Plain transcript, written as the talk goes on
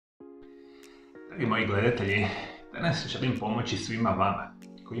Dragi moji gledatelji, danas želim pomoći svima vama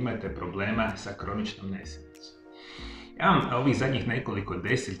koji imate problema sa kroničnom nesanicom. Ja vam ovih zadnjih nekoliko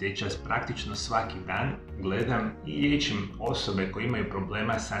desetljeća praktično svaki dan gledam i liječim osobe koje imaju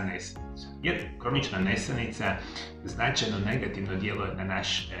problema sa nesanicom. Jer kronična nesanica značajno negativno djeluje na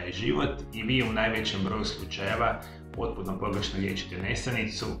naš život i vi u najvećem broju slučajeva potpuno pogrešno liječite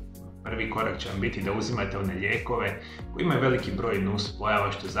nesanicu. Prvi korak će vam biti da uzimate one lijekove koji imaju veliki broj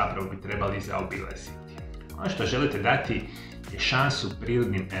nuspojava što zapravo bi trebali zaobilaziti. Ono što želite dati je šansu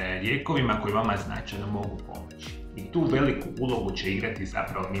prirodnim lijekovima koji vama značajno mogu pomoći. I tu veliku ulogu će igrati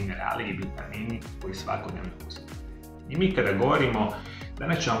zapravo minerali i vitamini koji svakodnevno uzimate. I mi kada govorimo,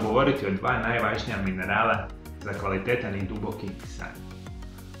 danas ću vam govoriti o dva najvažnija minerala za kvalitetan i duboki san.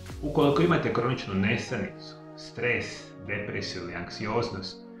 Ukoliko imate kroničnu nesanicu, stres, depresiju ili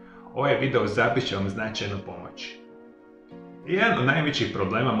anksioznost, ovaj video zapis će vam značajno pomoći. Jedan od najvećih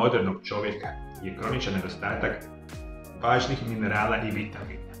problema modernog čovjeka je kroničan nedostatak važnih minerala i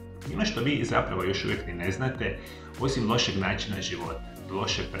vitamina. Ono što vi zapravo još uvijek ni ne znate, osim lošeg načina života,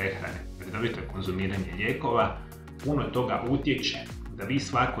 loše prehrane, redovito konzumiranje lijekova, puno toga utječe da vi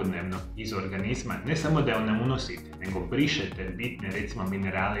svakodnevno iz organizma ne samo da ne unosite, nego brišete bitne recimo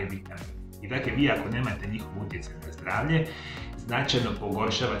minerale i vitamine. I dakle, vi ako nemate njihov utjecaj na zdravlje, značajno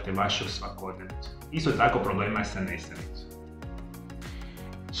pogoršavate vašu svakodnevnicu. Isto tako problema sa nesanicom.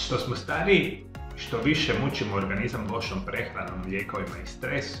 Što smo stariji, što više mučimo organizam lošom prehranom, lijekovima i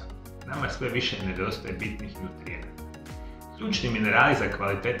stresom, nama sve više nedostaje bitnih nutrijenata. Ključni minerali za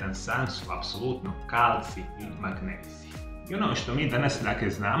kvalitetan san su apsolutno kalcij i magnezij. I ono što mi danas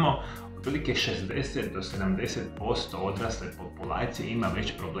znamo, otprilike 60 do 70% odrasle populacije ima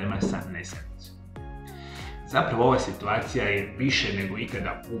već problema sa nesanicom. Zapravo ova situacija je više nego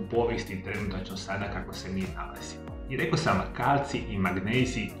ikada u povijesti trenutačno sada kako se mi nalazimo. I rekao sam, kalcij i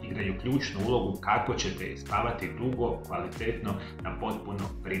magnezij igraju ključnu ulogu kako ćete spavati dugo, kvalitetno, na potpuno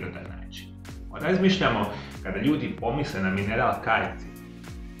prirodan način. Razmišljamo kada ljudi pomisle na mineral kalcij,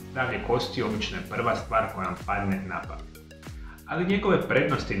 zdravlje kosti obično je prva stvar koja vam padne na pamet. Ali njegove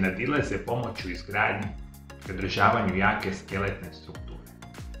prednosti nadilaze pomoću izgradnji i održavanju jake skeletne strukture.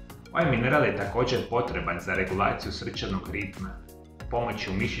 Ovaj mineral je također potreban za regulaciju srčanog ritma, pomoći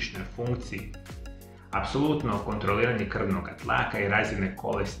u mišićnoj funkciji, apsolutno kontroliranje krvnog tlaka i razine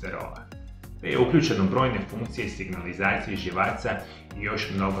kolesterola, te je uključen u brojne funkcije signalizacije živaca i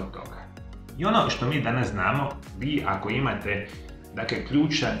još mnogo toga. I ono što mi danas znamo, vi ako imate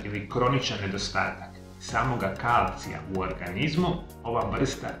ključan ili kroničan nedostatak samoga kalcija u organizmu, ova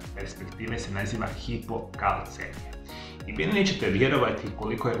vrsta perspektive se naziva hipokalcemija. I vi nećete vjerovati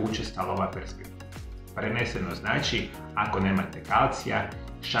koliko je učestala ova perspektiva. Preneseno znači, ako nemate kalcija,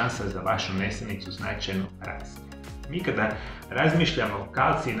 šansa za vašu nesanicu značajno raste. Mi kada razmišljamo,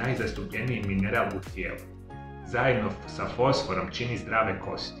 kalcij je najzastupljeniji mineral u tijelu. Zajedno sa fosforom čini zdrave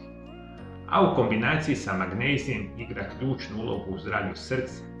kosti. A u kombinaciji sa magnezijem igra ključnu ulogu u zdravlju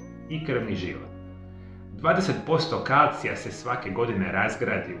srca i krvni život. 20% kalcija se svake godine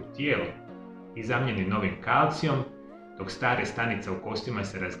razgradi u tijelu i zamijeni novim kalcijom, dok stare stanice u kostima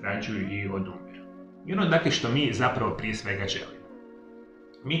se razgrađuju i odumiru. I ono što mi zapravo prije svega želimo.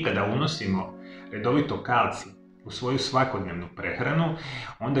 Mi kada unosimo redovito kalcij u svoju svakodnevnu prehranu,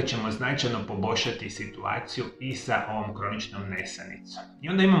 onda ćemo značajno poboljšati situaciju i sa ovom kroničnom nesanicom. I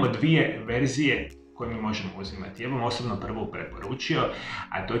onda imamo dvije verzije koje mi možemo uzimati. Ja vam osobno prvu preporučio,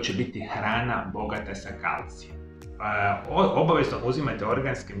 a to će biti hrana bogata sa kalcijem. Obavezno uzimajte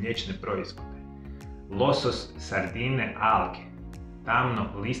organske mliječne proizvode. Losos, sardine, alge,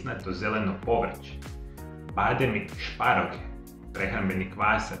 tamno lisnato zeleno povrće, bademi, šparoge, prehrambeni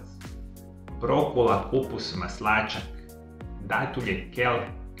kvasac, brokula, kupus, maslačak, datulje,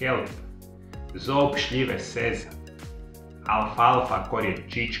 kelp, zob, šljive, sezam, alfalfa, korijen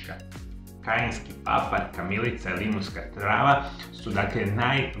čička, kajinski papar, kamilica i limunska trava su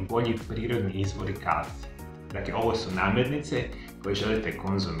najbolji prirodni izvori kalcija. Ovo su namirnice koje želite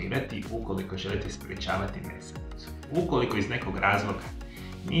konzumirati ukoliko želite sprječavati nesanicu. Ukoliko iz nekog razloga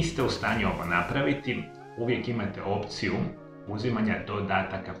niste u stanju ovo napraviti, uvijek imate opciju uzimanja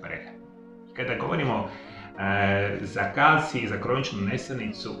dodataka prehrane. Kada govorimo za kalcij i za kroničnu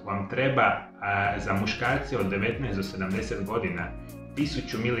nesanicu, vam treba za muškarce od 19 do 70 godina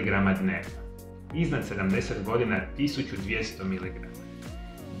 1000 mg dnevno. Iznad 70 godina 1200 mg.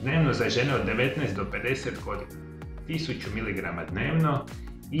 Dnevno za žene od 19 do 50 godina 1000 mg dnevno.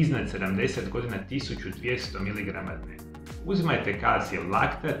 Iznad 70 godina 1200 mg dnevno. Uzimajte kalcijev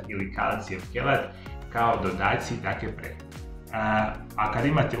laktat ili kalcijev kelat kao dodaci prehrane. a kad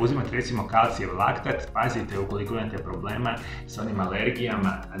uzimate recimo kalcijev laktat, pazite ukoliko imate problema s onim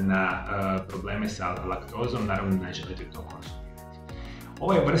alergijama na probleme sa laktozom, naravno ne želite to konzumirati.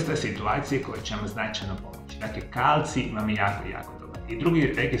 Ovo je vrsta situacije koja će vam značajno pomoći. Dakle, kalcij vam je jako dobar. I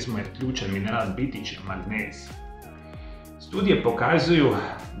drugi, rekli smo, je ključan mineral biti će magnezij. Studije pokazuju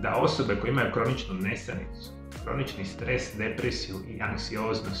da osobe koje imaju kroničnu nesanicu, kronični stres, depresiju i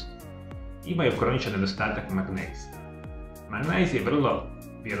anksioznost imaju kroničan nedostatak magnezija. Magnezij je vrlo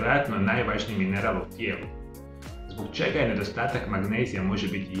vjerojatno najvažniji mineral u tijelu, zbog čega je nedostatak magnezija može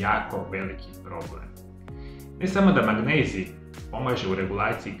biti jako veliki problem. Ne samo da magnezij pomaže u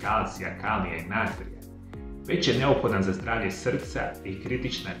regulaciji kalcija, kalija i natrija, već je neophodan za zdravlje srca i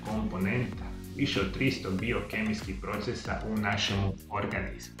kritična komponenta više od 300 biokemijskih procesa u našem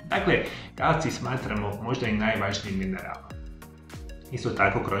organizmu. Dakle, kalcij smatramo možda i najvažnijim mineralom. Isto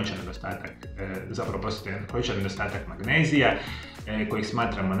tako kroničan nedostatak magnezija, koji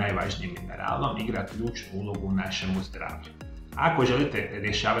smatramo najvažnijim mineralom, igra ključnu ulogu u našemu zdravlju. Ako želite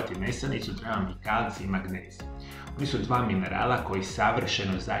rješavati nesanicu, treba vam i kalcij i magnezij. Oni su dva minerala koji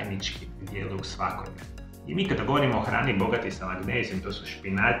savršeno zajednički djeluju svakodnevno. I mi kada govorimo o hrani bogati sa magnezijom, to su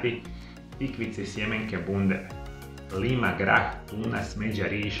špinati, tikvice, sjemenke, bundeve, lima, grah, tuna, smeđa,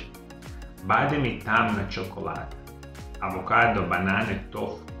 riž, badem i tamna čokolada, avokado, banane,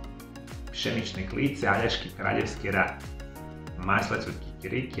 tofu, pšenične klice, aljaški kraljevski rat, maslac od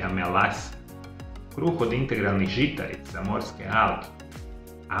kikirikija, melas, kruh od integralnih žitarica, morske alge,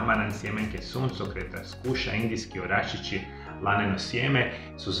 amaran, sjemenke suncokreta, skuša, indijski orašići, laneno sjeme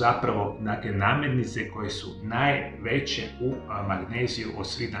su zapravo namirnice koje su najveće u magneziju od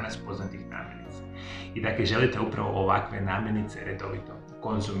svih danas poznatih namirnica. I dakle, želite upravo ovakve namirnice redovito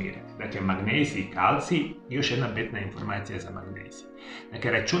konzumirati. Dakle, magnezij i kalcij, još jedna bitna informacija za magnezij.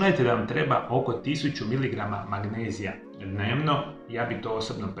 Dakle, računajte da vam treba oko 1000 mg magnezija dnevno. Ja bih to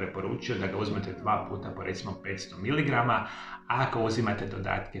osobno preporučio da ga uzmete 2 puta po recimo 500 mg, ako uzimate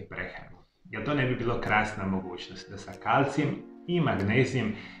dodatke prehranu. Jer to ne bi bilo krasna mogućnost da sa kalcijem i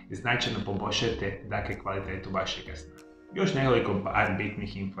magnezijem značajno poboljšate kvalitetu vašeg sna. Još nekoliko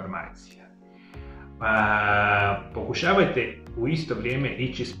bitnih informacija. Pokušavajte u isto vrijeme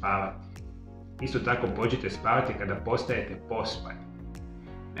ići spavati. Isto tako pođite spavati kada postajete pospani.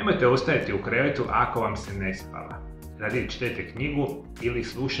 Nemojte ostajati u krevetu ako vam se ne spava. Radije čitajte knjigu ili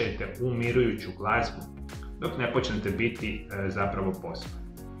slušajte umirujuću glazbu dok ne počnete biti zapravo pospani.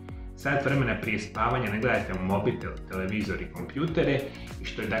 Sat vremena prije spavanja ne gledajte u mobitel, televizor i kompjutere, i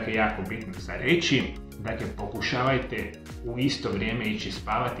što je jako bitno za reći, pokušavajte u isto vrijeme ići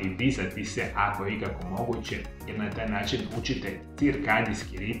spavati i dizati se ako je ikako moguće, jer na taj način učite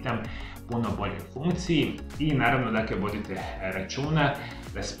cirkadijski ritam puno bolje funkciji i naravno vodite računa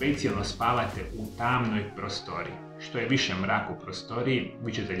da specijalno spavate u tamnoj prostoriji. Što je više mrak u prostoriji,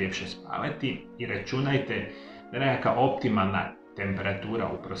 vi ćete ljepše spavati i računajte da nekakva optimalna temperatura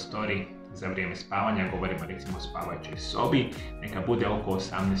u prostoriji za vrijeme spavanja, govorimo recimo o spavajućoj sobi, neka bude oko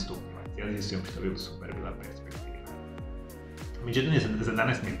 18 stupnjeva Celzijusovim, što bi super bila perspektiva. Međutim, za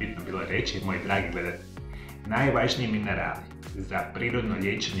danas mi je bitno bilo reći, moji dragi gledatelji, najvažniji minerali za prirodno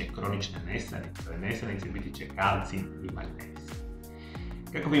liječenje kronične nesanice biti će kalcij i magnezij.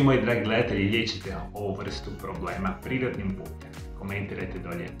 Kako vi, moji dragi gledatelji, liječite ovu vrstu problema prirodnim putem? Komentirajte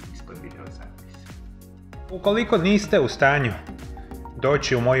dolje ispod video zapisa. Ukoliko niste u stanju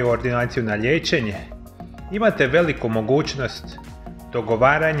doći u moju ordinaciju na liječenje, imate veliku mogućnost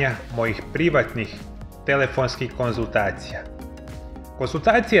dogovaranja mojih privatnih telefonskih konzultacija.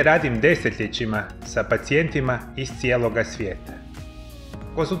 Konzultacije radim desetljećima sa pacijentima iz cijeloga svijeta.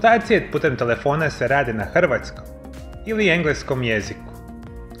 Konzultacije putem telefona se rade na hrvatskom ili engleskom jeziku.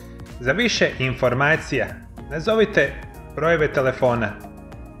 Za više informacija nazovite brojeve telefona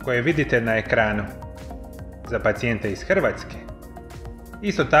koje vidite na ekranu. Za pacijente iz Hrvatske,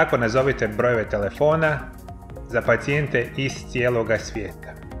 isto tako nazovite brojeve telefona za pacijente iz cijeloga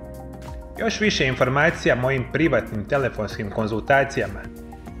svijeta. Još više informacija o mojim privatnim telefonskim konzultacijama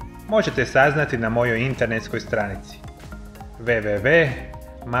možete saznati na mojoj internetskoj stranici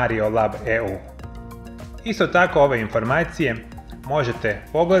www.mariolab.eu. Isto tako ove informacije možete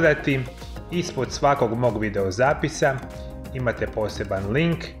pogledati ispod svakog mog video zapisa, imate poseban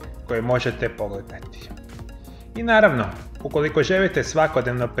link koji možete pogledati. I naravno, ukoliko želite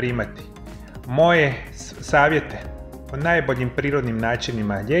svakodnevno primati moje savjete o najboljim prirodnim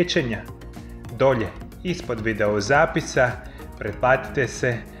načinima liječenja, dolje ispod video zapisa pretplatite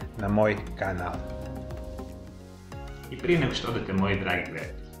se na moj kanal. I prije nego što odete, moji dragi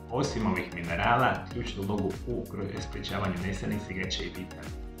gledatelji, osim ovih minerala, ključnu ulogu u sprječavanju nesanice igraće i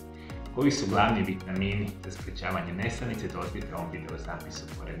vitamin. koji su glavni vitamini za sprečavanje nesanice, dobijete ovom video zapisu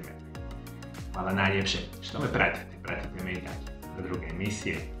pored mene. Hvala najljepše što me pratite me i dalje za druge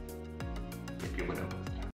emisije. Lijep ljubadan pozdrav.